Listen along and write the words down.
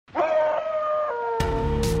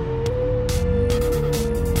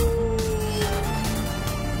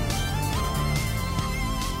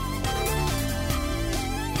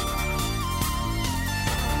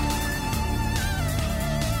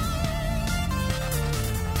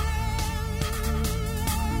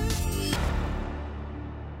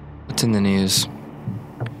What's in the news?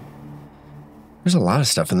 There's a lot of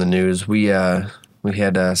stuff in the news. We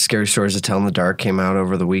had Scary Stories to Tell in the Dark came out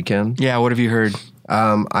over the weekend. Yeah, what have you heard?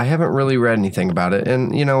 I haven't really read anything about it.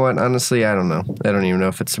 And you know what? Honestly, I don't know. I don't even know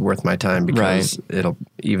if it's worth my time because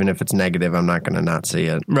even if it's negative, I'm not going to not see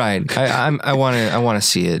it. Right. I want to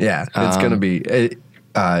see it. Yeah, it's going to be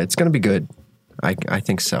it's going to be good. I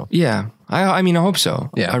think so. Yeah. I mean, I hope so.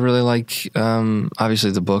 Yeah. I really like, obviously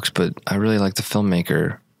the books, but I really like the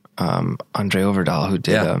filmmaker, Andre Overdahl, who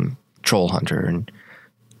did Troll Hunter. And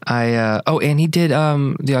and he did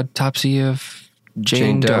The Autopsy of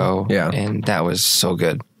Jane Doe. Yeah. And that was so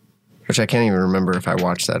good. Which I can't even remember if I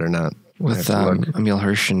watched that or not. With Emile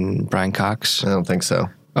Hirsch and Brian Cox. I don't think so.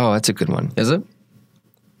 Oh, that's a good one. Is it?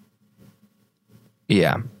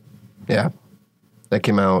 Yeah. Yeah. That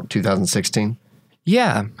came out 2016?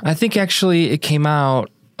 Yeah. I think actually it came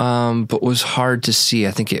out, but was hard to see.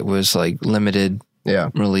 I think it was like limited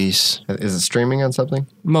release. Is it streaming on something?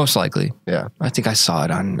 Most likely. Yeah. I think I saw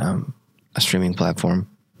it on a streaming platform.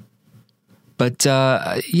 But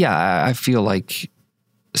I feel like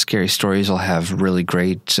Scary Stories will have really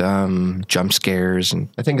great jump scares, and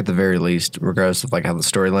I think at the very least, regardless of like how the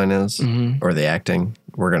storyline is or the acting,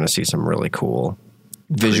 we're going to see some really cool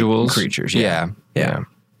visuals, creatures. Yeah.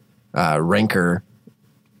 Ranker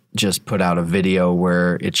just put out a video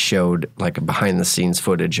where it showed like behind the scenes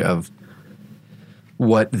footage of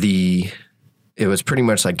it was pretty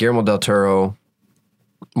much like Guillermo del Toro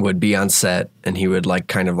would be on set and he would like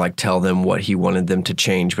kind of like tell them what he wanted them to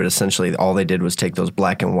change, but essentially all they did was take those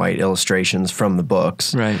black and white illustrations from the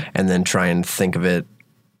books and then try and think of it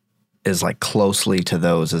as like closely to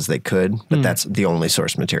those as they could, but that's the only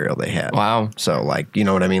source material they had. Wow. So like, you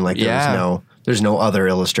know what I mean? Like there's no other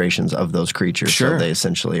illustrations of those creatures. Sure. So they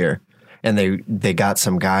essentially are. And they got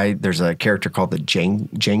some guy, there's a character called the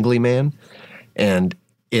Jangly Man, and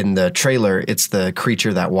in the trailer, it's the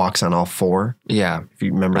creature that walks on all four. Yeah. If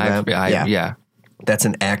you remember that. Yeah. That's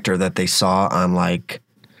an actor that they saw on like,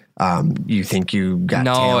 You Think You Got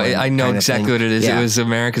Talent. No, I know exactly what it is. Yeah. It was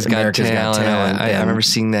America's Got Talent. I remember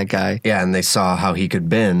seeing that guy. Yeah, and they saw how he could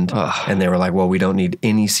bend, and they were like, well, we don't need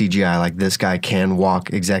any CGI. Like, this guy can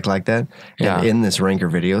walk exactly like that. And in this Ranker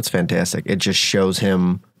video, it's fantastic. It just shows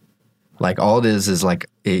him, like, all it is like,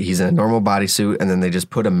 he's in a normal bodysuit, and then they just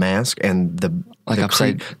put a mask, and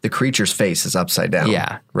the creature's face is upside down.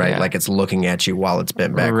 Yeah. Right? Yeah. Like, it's looking at you while it's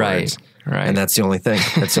bent backwards. Right. And that's the only thing.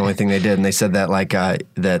 That's the only thing they did. And they said that like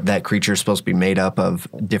that creature is supposed to be made up of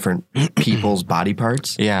different people's body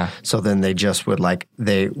parts. Yeah. So then they just would like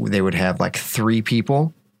they would have like three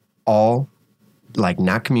people all like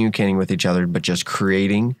not communicating with each other, but just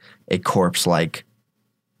creating a corpse like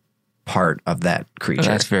part of that creature.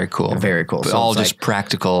 That's very cool. Very cool. But So all it's just like,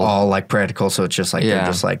 practical. all like practical. So it's just like they're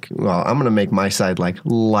just like, well, I'm gonna make my side like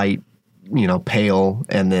light, pale,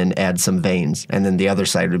 and then add some veins, and then the other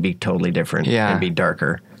side would be totally different and be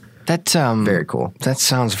darker. That's very cool. That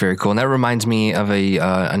sounds very cool, and that reminds me of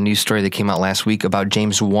a news story that came out last week about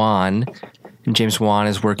James Wan. And James Wan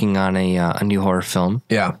is working on a new horror film,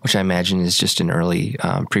 which I imagine is just in early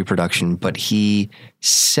pre-production. But he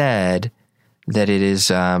said that it is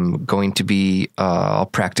going to be all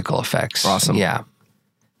practical effects. Awesome. Yeah.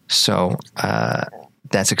 So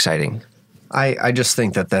that's exciting. I just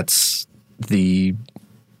think that's the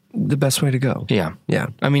best way to go. Yeah. Yeah.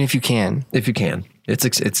 I mean, if you can. It's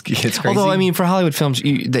crazy. Although, I mean, for Hollywood films,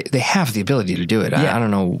 they have the ability to do it. Yeah. I don't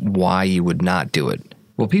know why you would not do it.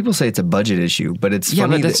 Well, people say it's a budget issue, but it's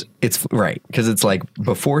funny. But it's right, because it's like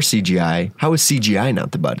before CGI. How is CGI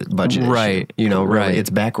not the budget right. issue? Really, right. It's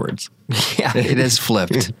backwards. Yeah, it is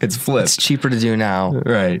flipped. It's flipped. It's cheaper to do now.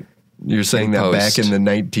 Right. You're saying that back in the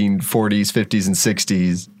 1940s, 50s, and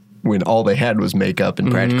 60s, when all they had was makeup and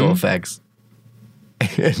practical effects,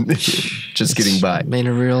 and just getting by. Made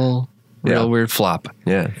a real weird flop.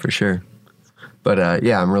 Yeah, for sure. But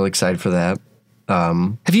I'm really excited for that.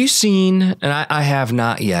 Have you seen, and I have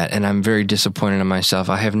not yet, and I'm very disappointed in myself,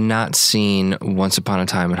 I have not seen Once Upon a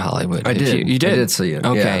Time in Hollywood. I did. You did? I did see it.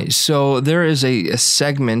 Okay, yeah. So there is a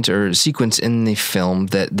segment or sequence in the film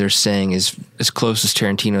that they're saying is as close as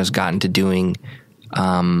Tarantino has gotten to doing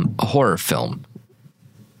a horror film.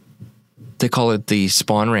 They call it the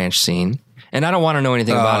Spawn Ranch scene. And I don't want to know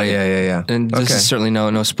anything about it. Yeah. And this is certainly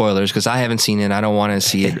no spoilers because I haven't seen it. I don't want to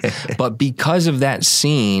see it. But because of that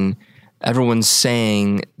scene, everyone's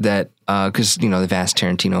saying that, because, they've asked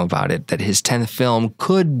Tarantino about it, that his 10th film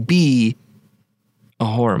could be a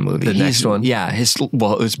horror movie. The next one? Yeah. It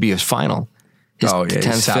would be his final. His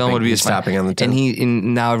 10th film would be his stopping on the 10th.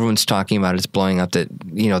 And now everyone's talking about it's blowing up that,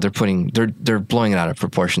 they're blowing it out of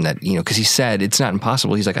proportion that, because he said it's not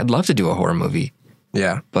impossible. He's like, I'd love to do a horror movie.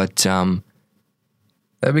 Yeah. But that'd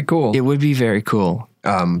be cool. It would be very cool.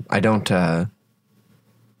 I don't. I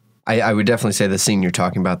would definitely say the scene you're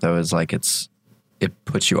talking about though is like it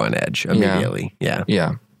puts you on edge immediately.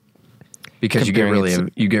 Yeah. Because you get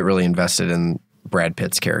really invested in Brad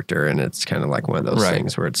Pitt's character, and it's kind of like one of those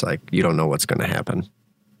things where it's like you don't know what's going to happen.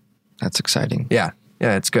 That's exciting. Yeah,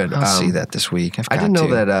 it's good. I'll see that this week. I didn't know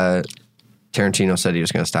that Tarantino said he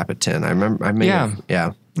was going to stop at 10. I remember.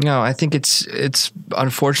 No, I think it's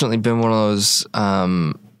unfortunately been one of those.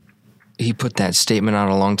 He put that statement out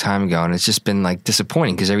a long time ago, and it's just been like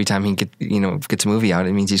disappointing because every time he gets a movie out,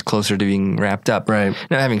 it means he's closer to being wrapped up. Right.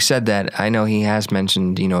 Now, having said that, I know he has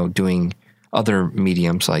mentioned doing other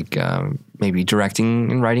mediums like maybe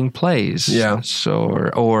directing and writing plays. Yeah. So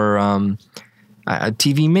or a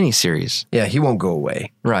TV miniseries. Yeah, he won't go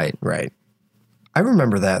away. Right. I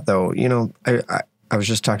remember that though. I was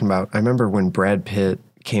just talking about. I remember when Brad Pitt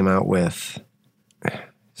came out with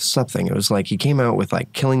something. It was like he came out with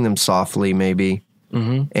like Killing Them Softly, maybe,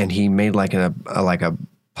 and he made like a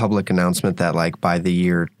public announcement that like by the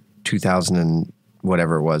year 2000 and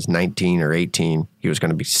whatever it was, 19 or 18, he was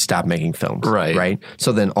going to stop making films. Right.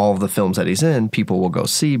 So then all of the films that he's in, people will go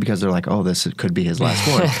see because they're like, oh, this could be his last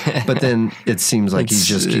one. But then it seems like he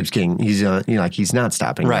just keeps getting, he's not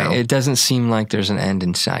stopping. Right. Now. It doesn't seem like there's an end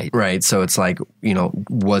in sight. Right. So it's like,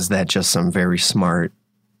 was that just some very smart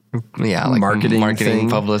like marketing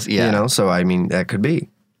publicity? Yeah. So I mean, that could be.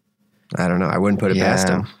 I don't know. I wouldn't put it past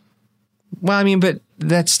him. Well, I mean, but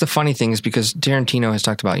that's the funny thing is because Tarantino has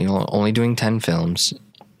talked about, only doing 10 films.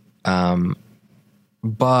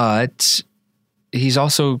 But he's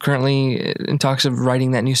also currently in talks of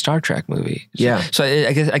writing that new Star Trek movie. Yeah. So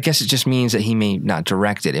I guess it just means that he may not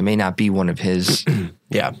direct it. It may not be one of his,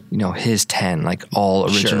 his 10, like all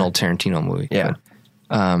original Tarantino movie. Yeah.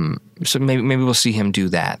 But, so maybe we'll see him do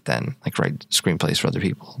that then, like write screenplays for other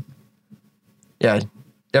people. Yeah.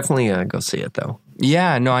 Definitely go see it though.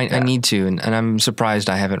 Yeah, no, I need to, and I'm surprised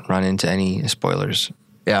I haven't run into any spoilers.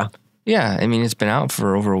 Yeah. Yeah, I mean, it's been out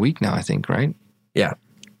for over a week now, I think, right? Yeah.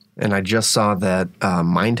 And I just saw that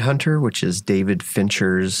Mindhunter, which is David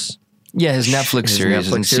Fincher's... Yeah, his Netflix series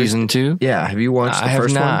is in season 2. Yeah, have you watched the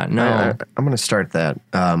first one? I have not, no. I'm going to start that.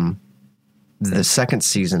 The second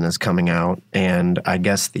season is coming out, and I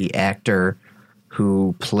guess the actor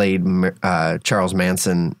who played Charles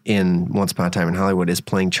Manson in Once Upon a Time in Hollywood is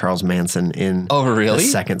playing Charles Manson in the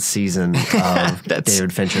second season of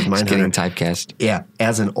David Fincher's Mindhunter. Getting typecast. Yeah,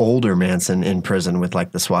 as an older Manson in prison with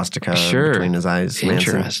like the swastika between his eyes.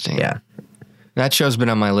 Interesting. Manson. Yeah. That show's been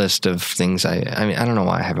on my list of things I mean, I don't know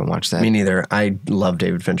why I haven't watched that. Me neither. I love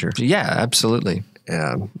David Fincher. Yeah, absolutely.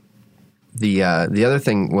 The other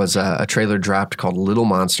thing was a trailer dropped called Little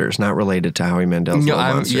Monsters, not related to Howie Mandel's Little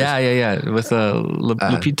Monsters. Yeah. With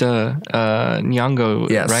Lupita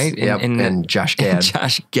Nyong'o, right? And Josh Gad.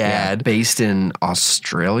 Josh Gad. Yeah, based in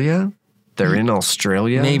Australia. They're in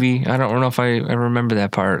Australia. Maybe. I don't know if I remember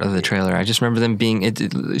that part of the trailer. I just remember them being,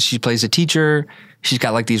 she plays a teacher. She's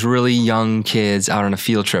got like these really young kids out on a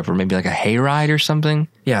field trip or maybe like a hayride or something.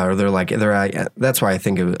 Yeah, or that's why I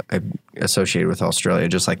think I associated with Australia.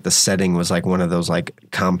 Just like the setting was like one of those like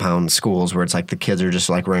compound schools where it's like the kids are just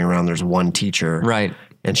like running around. There's one teacher. Right.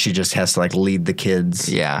 And she just has to like lead the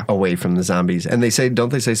kids away from the zombies. And don't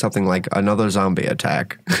they say something like another zombie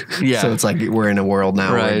attack? Yeah. So it's like we're in a world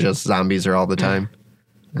now where just zombies are all the time.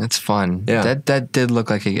 That's fun. Yeah. That did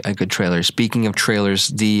look like a good trailer. Speaking of trailers,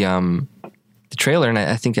 the trailer, and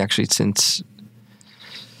I think actually since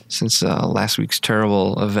last week's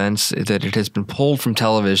terrible events that it has been pulled from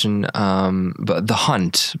television, but The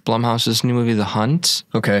Hunt, Blumhouse's new movie, The Hunt.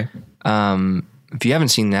 Okay. If you haven't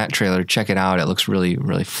seen that trailer, check it out. It looks really,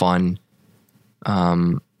 really fun.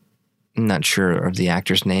 I'm not sure of the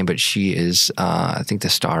actor's name, but she is, I think the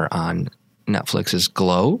star on Netflix is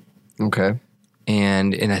Glow. Okay.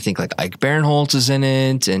 And I think like Ike Barinholtz is in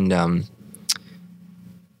it, and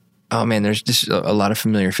oh man, there's just a lot of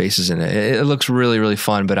familiar faces in it. It looks really, really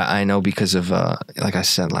fun, but I know because of like I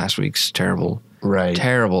said, last week's terrible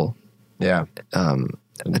attacks. Yeah,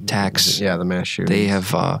 the mass shootings. They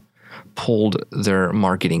have pulled their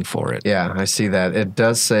marketing for it. Yeah, I see that. It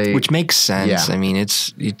does say, which makes sense. Yeah. I mean,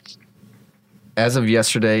 it's as of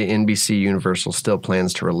yesterday, NBC Universal still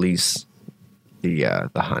plans to release the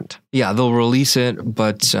Hunt. Yeah, they'll release it,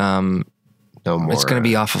 but no more. It's going to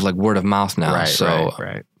be off of like word of mouth now.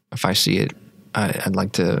 Right. If I see it, I'd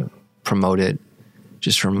like to promote it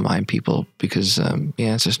just to remind people because,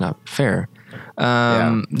 it's just not fair.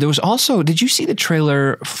 There was also, did you see the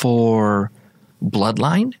trailer for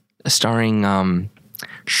Bloodline starring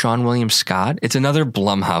Sean William Scott? It's another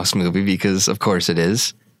Blumhouse movie because, of course, it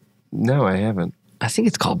is. No, I haven't. I think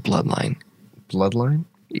it's called Bloodline. Bloodline?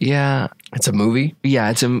 Yeah. It's a movie? Yeah,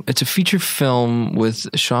 it's a feature film with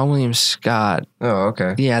Sean William Scott. Oh,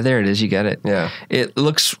 okay. Yeah, there it is. You get it. Yeah. It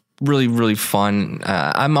looks really, really fun.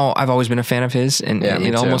 I've always been a fan of his, and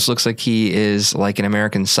it almost looks like he is like an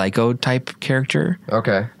American Psycho type character.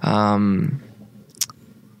 Okay.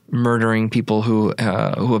 Murdering people who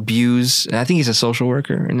abuse. I think he's a social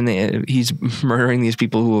worker, and then he's murdering these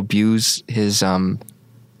people who abuse his the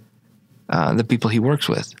people he works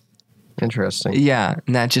with. Interesting. Yeah,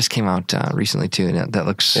 and that just came out recently too, and that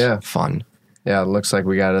looks fun. Yeah, it looks like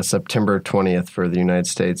we got a September 20th for the United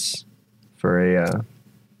States for a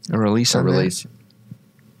release. Release.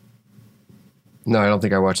 No, I don't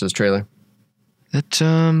think I watched this trailer.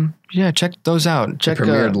 Check those out. It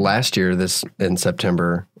premiered last year in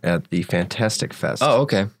September at the Fantastic Fest. Oh,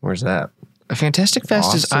 okay. Where's that? A Fantastic Fest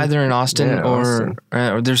Austin? is either in Austin or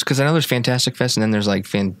there's, because I know there's Fantastic Fest and then there's like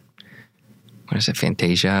what is it,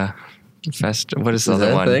 Fantasia Fest? What is the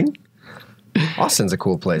other one? Thing? Austin's a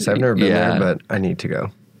cool place. I've never been there, but I need to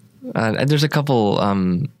go. There's a couple.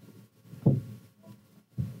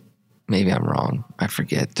 Maybe I'm wrong. I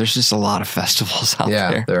forget. There's just a lot of festivals out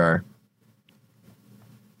there. Yeah, there are.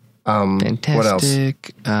 Fantastic. What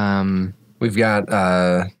else? We've got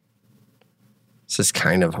this is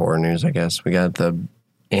kind of horror news, I guess. We got the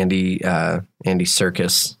Andy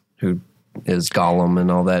Serkis, who is Gollum and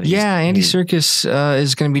all that. Andy Serkis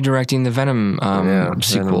is going to be directing the Venom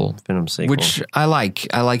sequel. Venom sequel, which I like.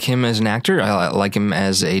 I like him as an actor. I like him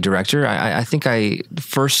as a director. I think I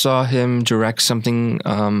first saw him direct something.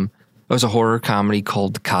 It was a horror comedy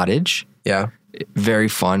called The Cottage. Yeah. Very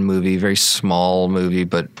fun movie, very small movie,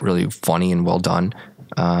 but really funny and well done.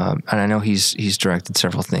 And I know he's directed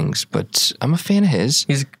several things, but I'm a fan of his.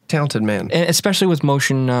 He's a talented man, and especially with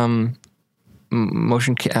motion.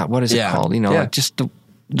 What is it called? Like just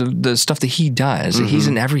the stuff that he does. Mm-hmm. He's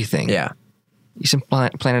in everything. Yeah, he's in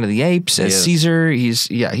Planet of the Apes as Caesar. He's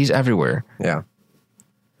everywhere. Yeah,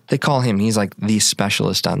 they call him. He's like the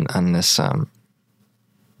specialist on this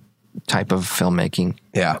type of filmmaking.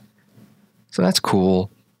 Yeah. So that's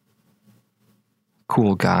cool.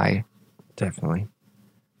 Cool guy. Definitely.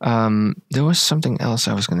 There was something else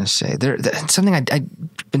I was going to say. Something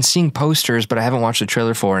I've been seeing posters, but I haven't watched the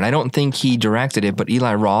trailer for, and I don't think he directed it, but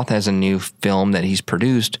Eli Roth has a new film that he's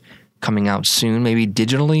produced coming out soon, maybe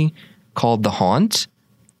digitally, called The Haunt.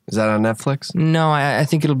 Is that on Netflix? No, I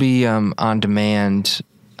think it'll be on demand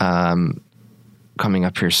coming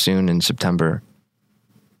up here soon in September.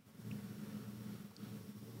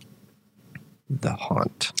 The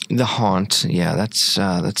Haunt. The Haunt, yeah, that's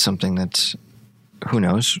something that's, who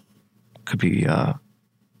knows, could be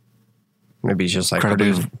maybe he's just like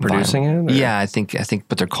producing it. Or? Yeah, I think,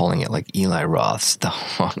 but they're calling it like Eli Roth's The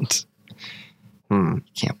Haunt.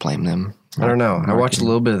 Can't blame them. I don't know. I watched a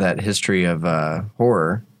little bit of that history of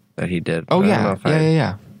horror that he did. Oh yeah,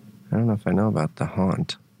 yeah. I don't know if I know about The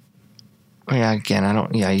Haunt. Oh yeah, again, I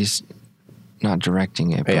don't. Yeah, he's not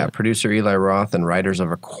directing it. But producer Eli Roth and writers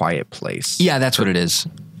of A Quiet Place. Yeah, that's what it is.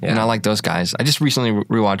 Yeah. And I like those guys. I just recently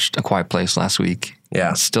rewatched A Quiet Place last week.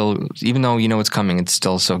 Yeah. It's still, even though you know it's coming, it's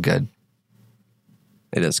still so good.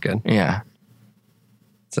 It is good. Yeah.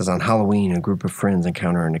 It says, on Halloween, a group of friends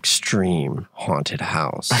encounter an extreme haunted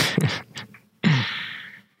house.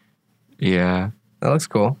 Yeah. That looks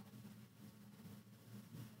cool.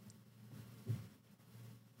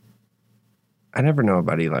 I never know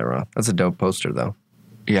about Eli Roth. That's a dope poster, though.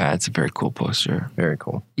 Yeah, it's a very cool poster. Very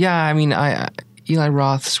cool. Yeah, I mean, Eli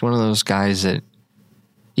Roth's one of those guys that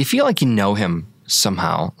you feel like you know him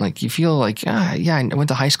somehow. Like, you feel like, I went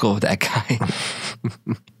to high school with that guy.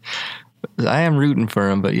 I am rooting for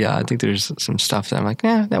him, but yeah, I think there's some stuff that I'm like,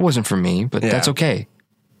 that wasn't for me, but that's okay.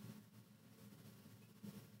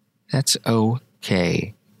 That's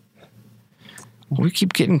okay. We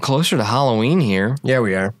keep getting closer to Halloween here. Yeah,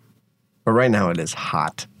 we are. But right now it is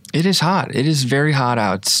hot. It is hot. It is very hot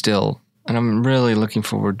out still. And I'm really looking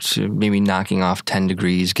forward to maybe knocking off 10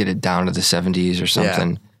 degrees, get it down to the 70s or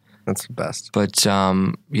something. Yeah, that's the best. But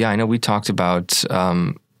I know we talked about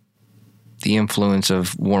the influence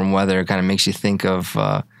of warm weather. It kind of makes you think of,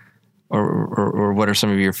 or what are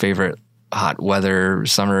some of your favorite hot weather,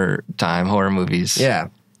 summertime horror movies? Yeah.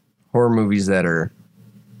 Horror movies that are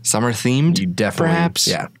summer themed, you definitely, perhaps?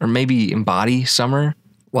 Yeah. Or maybe embody summer.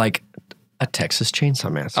 Like a Texas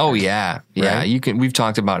Chainsaw Massacre. Oh yeah, yeah. Right? We've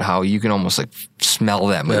talked about how you can almost like smell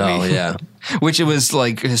that movie. Oh yeah, which it was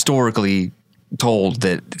like historically told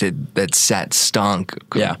that set stunk.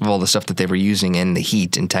 Yeah, of all the stuff that they were using in the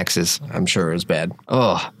heat in Texas. I'm sure it was bad.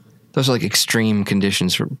 Oh, those are like extreme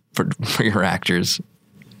conditions for your actors.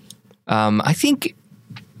 I think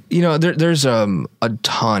there's a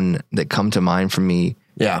ton that come to mind for me.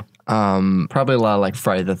 Yeah. Probably a lot of like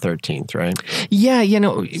Friday the 13th, right? Yeah,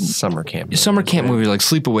 summer camp movies like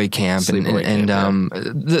Sleepaway Camp,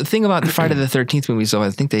 the thing about the Friday the 13th movies, though,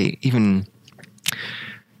 I think they even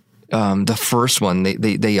the first one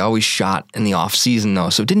they always shot in the off season though,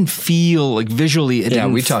 so it didn't feel like visually.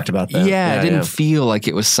 We talked about that. It didn't feel like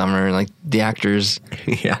it was summer. Like the actors,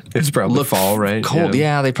 it's probably fall, right? Cold.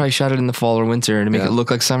 Yeah, they probably shot it in the fall or winter to make it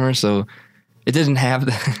look like summer, so it didn't have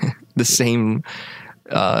the same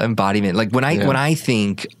embodiment. Like when I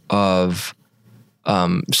think of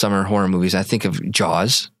summer horror movies, I think of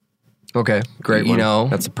Jaws. Okay, great one.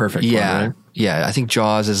 That's a perfect one, right? Yeah, I think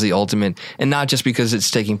Jaws is the ultimate, and not just because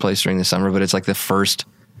it's taking place during the summer, but it's like the first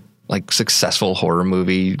like successful horror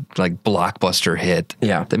movie, like blockbuster hit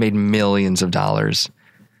that made millions of dollars.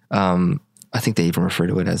 I think they even refer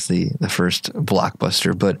to it as the first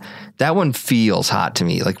blockbuster, but that one feels hot to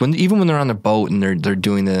me. Like even when they're on the boat and they're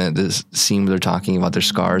doing the scene where they're talking about their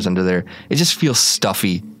scars under there, it just feels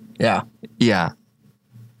stuffy. Yeah. Yeah.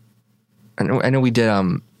 I know we did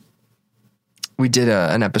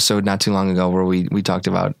an episode not too long ago where we talked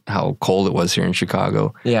about how cold it was here in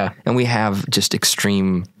Chicago. Yeah. And we have just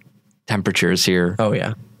extreme temperatures here. Oh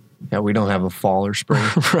yeah. Yeah, we don't have a fall or spring.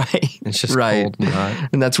 Right. It's just cold and hot.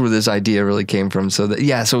 And that's where this idea really came from. So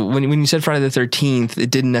so when you said Friday the 13th,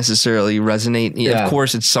 it didn't necessarily resonate. Yeah. Of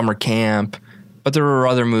course, it's summer camp, but there were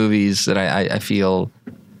other movies that I feel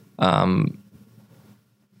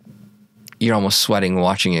you're almost sweating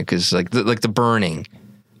watching it because like The Burning,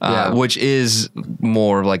 which is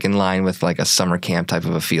more like in line with like a summer camp type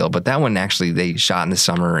of a feel. But that one actually they shot in the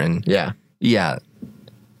summer and yeah.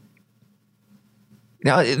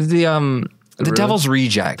 Now the Devil's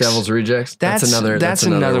Rejects. Devil's Rejects. That's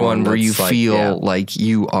another one where you feel like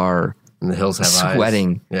you are and The Hills Have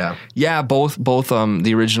sweating. Eyes. Yeah. Both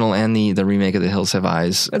the original and the remake of The Hills Have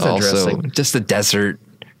Eyes. That's also interesting. Just the desert.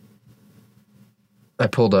 I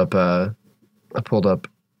pulled up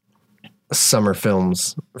summer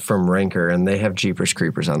films from Ranker, and they have Jeepers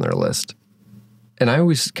Creepers on their list. And I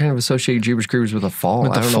always kind of associate Jeepers Creepers with the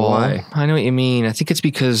fall. I don't know why. I know what you mean. I think it's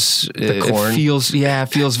because it feels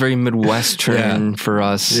very Midwestern for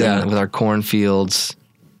us with our cornfields.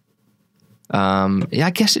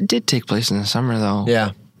 I guess it did take place in the summer though.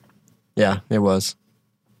 Yeah, it was.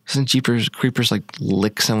 Doesn't Jeepers Creepers like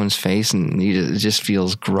lick someone's face and it just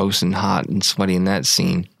feels gross and hot and sweaty in that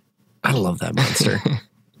scene? I love that monster.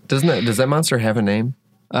 Does that monster have a name?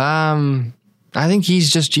 I think he's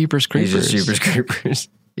just Jeepers Creepers. He's just Jeepers Creepers.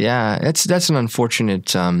 Yeah, that's an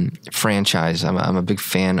unfortunate franchise. I'm a big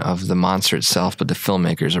fan of the monster itself, but the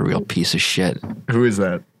filmmaker's a real piece of shit. Who is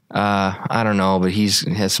that? I don't know, but he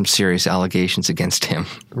has some serious allegations against him.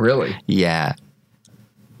 Really? Yeah.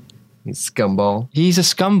 He's scumball. He's a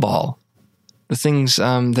scumball. The things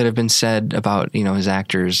that have been said about his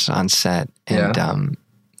actors on set and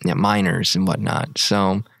minors and whatnot.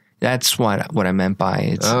 So that's what I meant by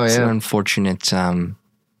it's an unfortunate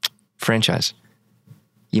franchise.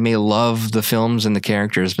 You may love the films and the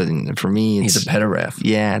characters, but for me, he's a pederast.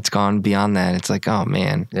 Yeah, it's gone beyond that. It's like, oh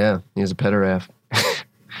man. Yeah, he's a pederast.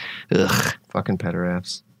 Ugh. Fucking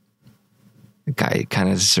pederasts. The guy kind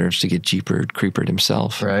of deserves to get creepered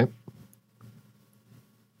himself. Right.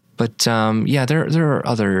 But there are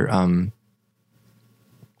other.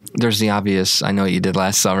 There's the obvious. I Know What You Did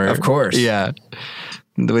Last Summer. Of course. Yeah.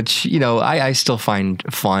 Which I still find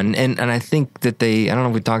fun, and I think that I don't know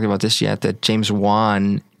if we talked about this yet. That James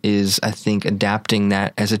Wan is, I think, adapting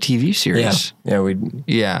that as a TV series. We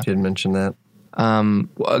did mention that.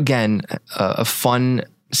 Again, a fun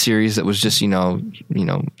series that was just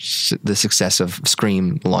the success of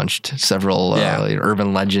Scream launched several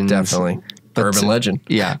urban legends. Definitely. But urban legend.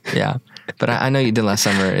 Yeah. But I Know You Did Last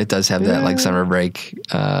Summer. It does have that like summer break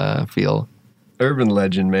feel. Urban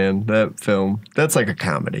legend, man. That film. That's like a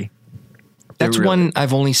comedy. That's one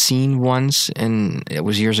I've only seen once, and it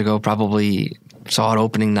was years ago. Probably saw it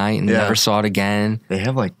opening night and never saw it again. They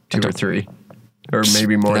have like 2 or 3, or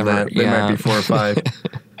maybe more than that. They might be 4 or 5.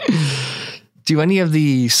 Do any of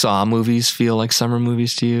the Saw movies feel like summer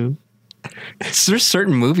movies to you? There's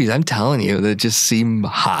certain movies, I'm telling you, that just seem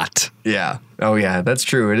hot. Yeah. Oh, yeah. That's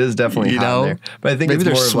true. It is definitely hot in there. But I think maybe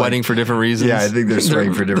they're sweating for different reasons. Yeah, I think they're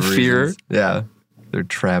sweating for different reasons. Fear. Yeah. They're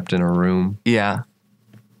trapped in a room. Yeah.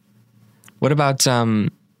 What about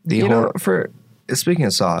horror? Speaking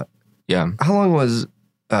of Saw, how long was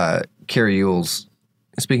Cary Elwes?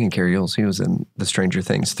 Speaking of Cary Elwes, he was in The Stranger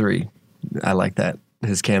Things 3. I like that.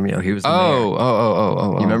 His cameo. He was the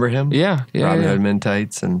mayor. You remember him? Yeah. Robin Hood Men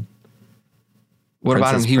Tights and what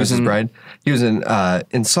about him? He was in Bride. He was in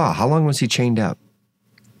Saw. How long was he chained up?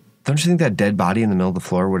 Don't you think that dead body in the middle of the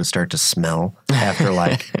floor would have started to smell after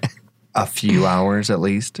like a few hours at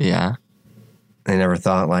least? Yeah. They never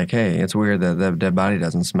thought like, hey, it's weird that the dead body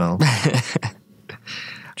doesn't smell.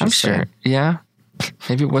 I'm sure. Yeah.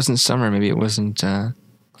 Maybe it wasn't summer. Maybe it wasn't. It's a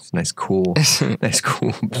nice cool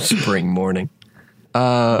spring morning.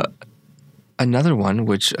 Another one,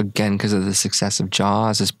 which again, because of the success of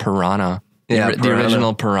Jaws, is Piranha. Yeah, the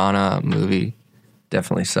original Piranha movie.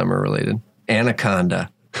 Definitely summer related.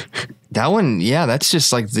 Anaconda. That one, yeah, that's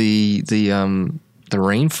just like the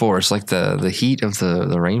rainforest, like the heat of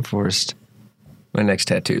the rainforest. My next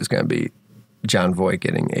tattoo is going to be John Voight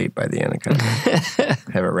getting ate by the anaconda.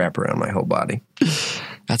 Have it wrap around my whole body.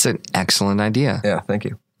 That's an excellent idea. Yeah, thank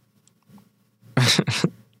you.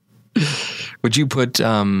 Would you put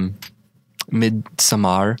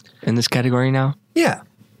Midsommar in this category now? Yeah.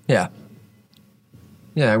 Yeah,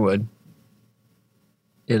 I would.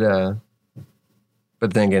 But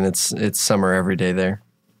then again, it's summer every day there.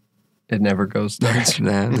 It never goes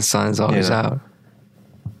down. The sun is always out.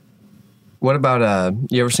 What about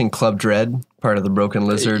you ever seen Club Dread, part of the Broken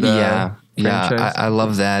Lizard? Yeah, franchise? I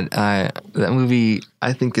love that. That movie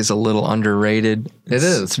I think is a little underrated. It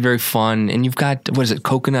is. It's very fun, and you've got what is it,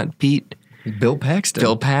 Coconut Pete? Bill Paxton.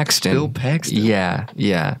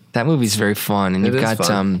 Yeah. That movie's very fun, and you've got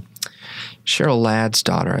Cheryl Ladd's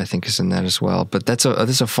daughter, I think, is in that as well. But that's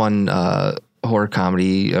a fun horror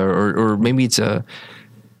comedy, or maybe it's a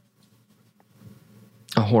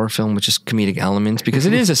horror film with just comedic elements, because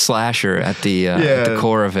it is a slasher at the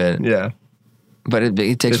core of it. Yeah, but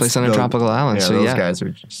it takes place on a tropical island. Yeah, so those guys are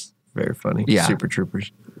just very funny. Yeah, Super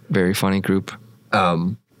Troopers, very funny group.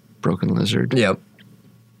 Broken Lizard. Yep.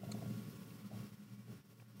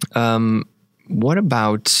 What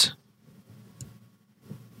about?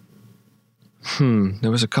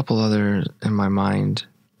 There was a couple other in my mind.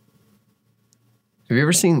 Have you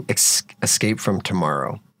ever seen Escape from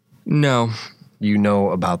Tomorrow? No. You know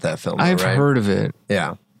about that film, I've right? heard of it.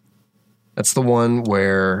 Yeah. That's the one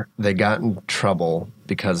where they got in trouble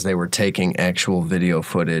because they were taking actual video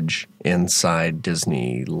footage inside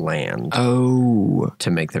Disneyland. Oh. To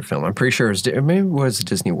make their film. I'm pretty sure maybe it was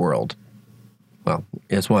Disney World. Well,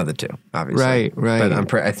 it's one of the two, obviously. Right.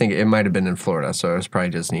 But I think it might have been in Florida, so it was probably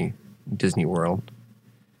Disney World.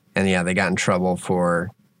 And yeah, they got in trouble for...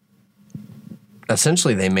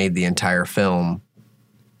 Essentially, they made the entire film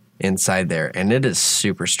inside there, and it is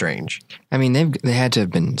super strange. I mean, they had to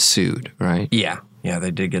have been sued, right? Yeah,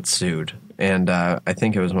 they did get sued, and I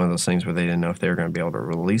think it was one of those things where they didn't know if they were going to be able to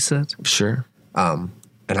release it. Sure. And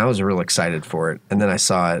I was real excited for it, and then I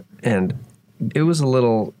saw it, and it wasn't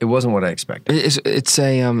what I expected. It's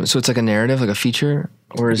a so it's like a narrative, like a feature,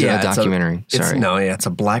 or is it a documentary? It's a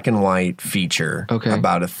black and white feature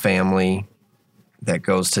about a family that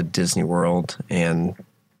goes to Disney World, and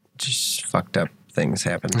just fucked up things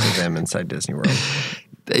happen to them inside Disney World.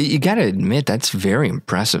 You got to admit, that's very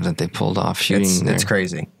impressive that they pulled off shooting there. It's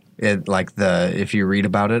crazy. If you read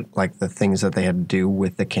about it, like the things that they had to do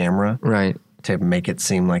with the camera, right, to make it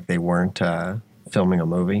seem like they weren't filming a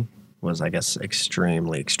movie, was, I guess,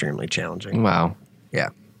 extremely, extremely challenging. Wow. Yeah.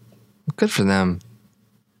 Good for them.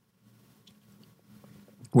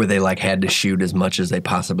 Where they had to shoot as much as they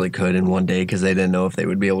possibly could in one day because they didn't know if they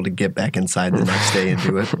would be able to get back inside the next day and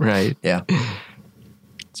do it. Right. Yeah.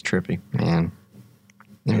 It's trippy. Man.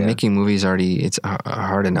 Making movies it's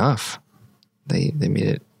hard enough. They made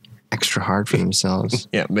it extra hard for themselves.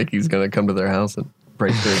 Yeah, Mickey's going to come to their house and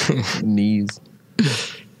break their knees,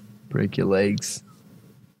 break your legs.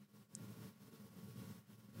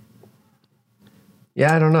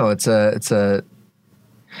 Yeah, I don't know. It's a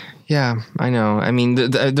Yeah, I know. I mean,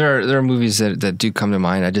 there are movies that do come to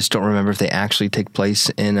mind. I just don't remember if they actually take place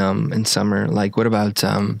in summer. Like, what about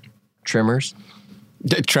Tremors?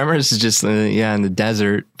 Tremors is just in the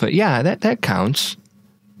desert, but yeah, that counts.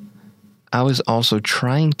 I was also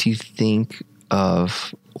trying to think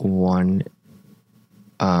of one.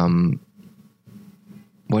 What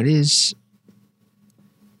is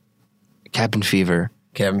Cabin Fever?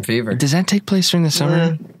 Cabin Fever. Does that take place during the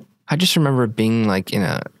summer? I just remember it being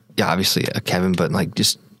obviously a cabin, but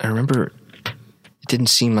I remember it didn't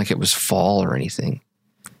seem like it was fall or anything.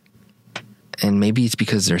 And maybe it's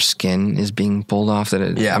because their skin is being pulled off that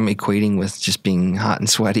I'm equating with just being hot and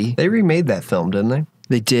sweaty. They remade that film, didn't they?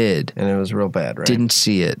 They did. And it was real bad, right? Didn't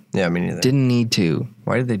see it. Yeah, me neither. Didn't need to.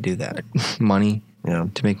 Why did they do that? Money. Yeah.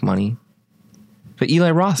 To make money. But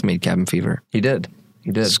Eli Roth made Cabin Fever. He did.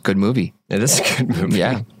 It's a good movie. It is a good movie.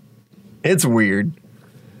 Yeah. It's weird.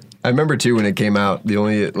 I remember, too, when it came out, the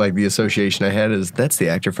only, the association I had is that's the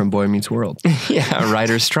actor from Boy Meets World. Yeah,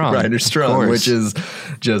 Ryder Strong. Ryder Strong, which is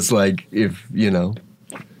just if,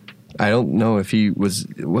 I don't know if he was.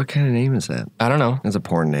 What kind of name is that? I don't know. It's a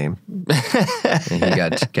porn name. And he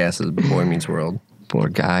got cast as Boy Meets World. Poor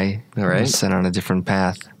guy. All right. Set on a different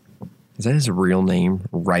path. Is that his real name?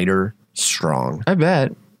 Ryder Strong. I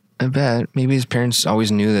bet. Maybe his parents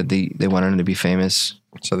always knew that they wanted him to be famous.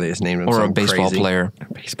 So they just named him or a baseball crazy player.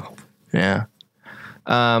 A baseball. Yeah.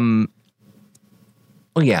 Well,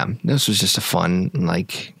 yeah. This was just a fun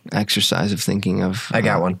exercise of thinking of. I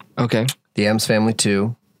got one. Okay. The Addams Family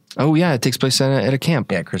 2. Oh yeah, it takes place at a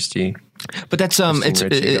camp. Yeah, Christy. But that's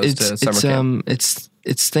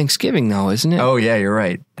it's Thanksgiving though, isn't it? Oh yeah, you're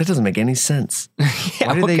right. That doesn't make any sense. Yeah,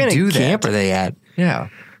 why do they kind do of that? Camp are they at? Yeah,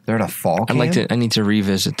 they're at a fall camp. I need to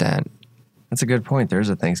revisit that. That's a good point. There's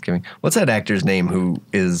a Thanksgiving. What's that actor's name who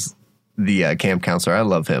is the camp counselor? I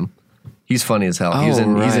love him. He's funny as hell. He's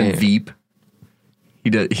in Veep. He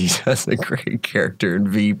does a great character in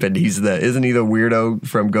Veep, and isn't he the weirdo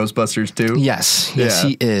from Ghostbusters too? Yes,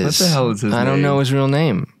 he is. What the hell is his name? I don't know his real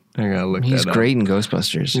name. I gotta look He's that up. great in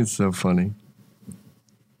Ghostbusters. He's so funny.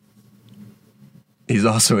 He's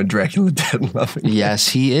also in Dracula Dead and Loving. Yes,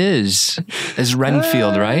 he is. Is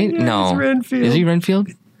Renfield, right? Yeah, no. he's Renfield. Is he Renfield?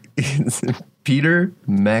 It's Peter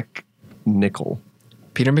McNichol.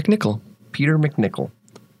 Peter McNichol.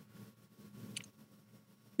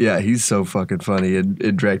 Yeah, he's so fucking funny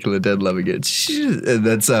in Dracula Dead Loving It. And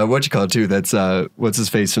that's what you call it too. That's what's his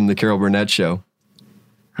face from the Carol Burnett show.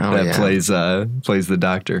 Oh, that plays the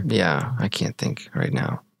doctor. Yeah, I can't think right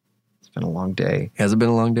now. It's been a long day. Has it been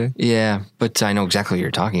a long day? Yeah, but I know exactly what you're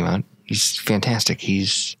talking about. He's fantastic.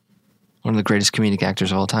 He's one of the greatest comedic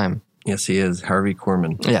actors of all time. Yes, he is. Harvey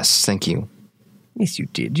Korman. Yes, thank you. Yes, you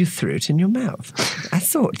did. You threw it in your mouth. I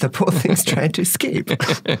thought the poor thing's trying to escape.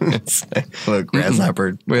 Look,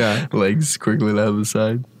 grasshopper. Yeah. Legs quickly down the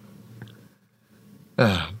side.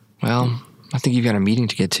 Well, I think you've got a meeting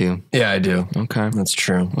to get to. Yeah, I do. Okay. That's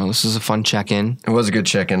true. Well, this is a fun check-in. It was a good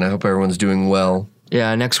check-in. I hope everyone's doing well.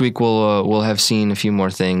 Yeah, next week we'll have seen a few more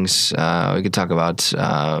things. We could talk about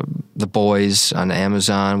The Boys on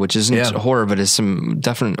Amazon, which isn't horror, but is some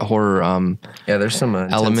definite horror. There's some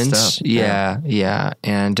elements. Stuff. Yeah,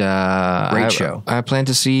 and great show. I plan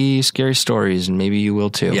to see Scary Stories, and maybe you will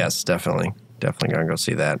too. Yes, definitely gonna go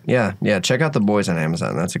see that. Yeah. Check out The Boys on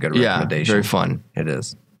Amazon. That's a good recommendation. Very fun. It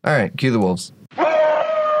is. All right, cue the wolves.